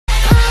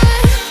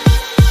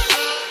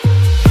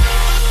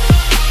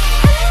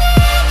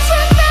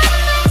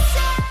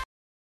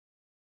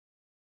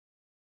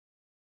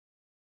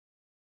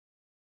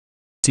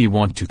Chelsea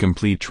want to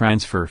complete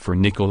transfer for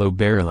Nicolo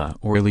Barella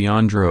or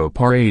Leandro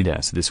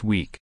Paredes this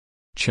week.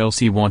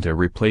 Chelsea want a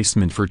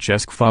replacement for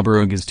Cesc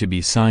Fabregas to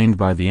be signed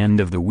by the end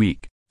of the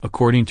week,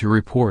 according to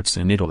reports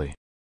in Italy.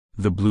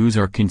 The Blues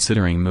are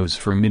considering moves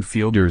for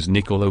midfielders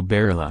Nicolo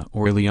Barella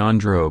or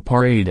Leandro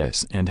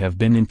Paredes and have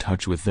been in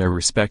touch with their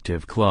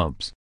respective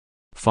clubs.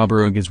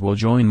 Fabregas will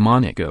join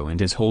Monaco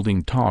and is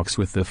holding talks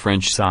with the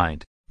French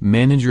side,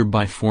 managed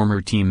by former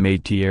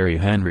teammate Thierry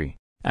Henry,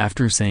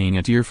 after saying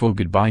a tearful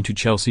goodbye to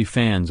Chelsea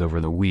fans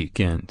over the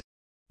weekend.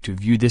 To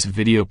view this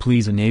video,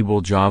 please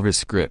enable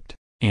JavaScript,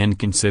 and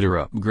consider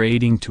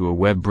upgrading to a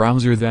web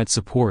browser that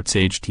supports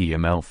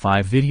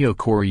HTML5. Video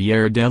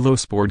Corriere dello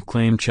Sport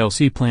claim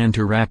Chelsea plan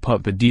to wrap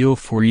up a deal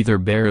for either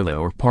Barella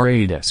or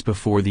Paredes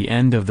before the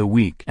end of the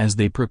week as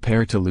they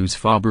prepare to lose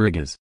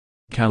Fabregas.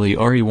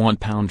 Cagliari want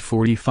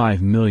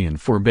 £45 million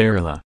for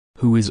Barella,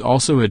 who is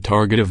also a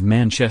target of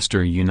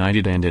Manchester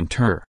United and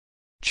Inter.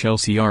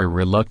 Chelsea are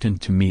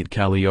reluctant to meet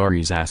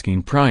Cagliari's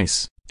asking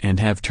price, and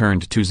have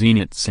turned to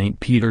Zenit St.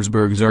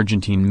 Petersburg's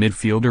Argentine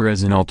midfielder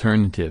as an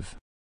alternative.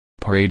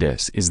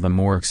 Paredes is the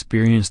more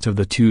experienced of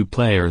the two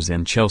players,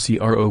 and Chelsea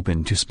are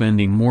open to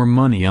spending more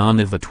money on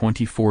the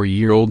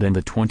 24-year-old and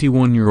the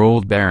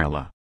 21-year-old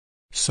Barella.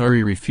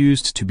 Sarri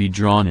refused to be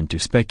drawn into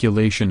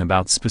speculation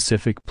about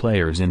specific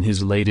players in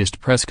his latest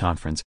press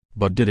conference,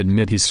 but did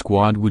admit his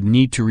squad would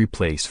need to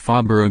replace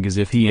Fabregas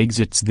if he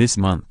exits this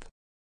month.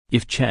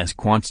 "If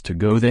Cesc wants to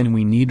go, then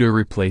we need a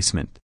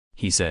replacement,"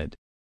 he said.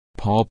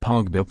 Paul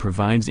Pogba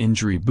provides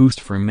injury boost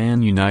for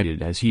Man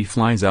United as he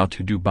flies out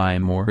to Dubai.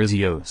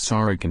 Maurizio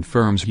Sarri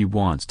confirms he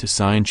wants to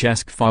sign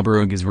Cesc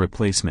Fabregas'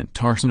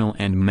 replacement. Arsenal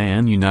and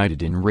Man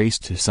United in race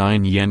to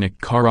sign Yannick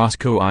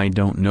Carrasco. I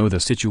don't know the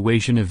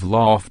situation of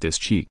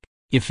Loftus-Cheek,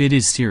 if it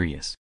is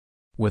serious.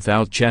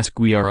 Without Cesc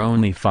we are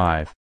only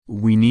 5,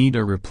 we need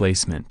a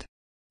replacement.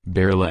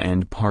 Barella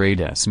and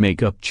Paredes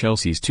make up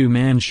Chelsea's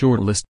two-man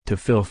shortlist to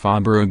fill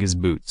Fabregas'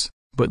 boots,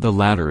 but the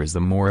latter is the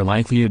more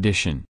likely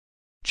addition.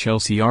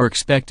 Chelsea are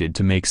expected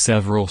to make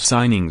several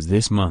signings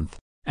this month,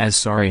 as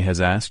Sarri has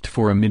asked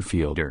for a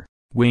midfielder,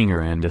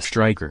 winger and a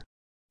striker.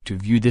 To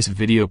view this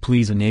video,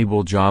 please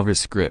enable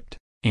JavaScript,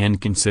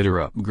 and consider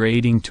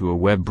upgrading to a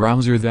web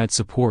browser that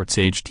supports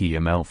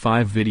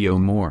HTML5. Video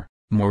more.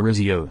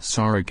 Maurizio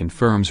Sarri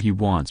confirms he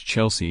wants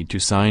Chelsea to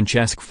sign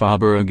Cesc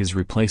Fabregas'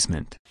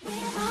 replacement.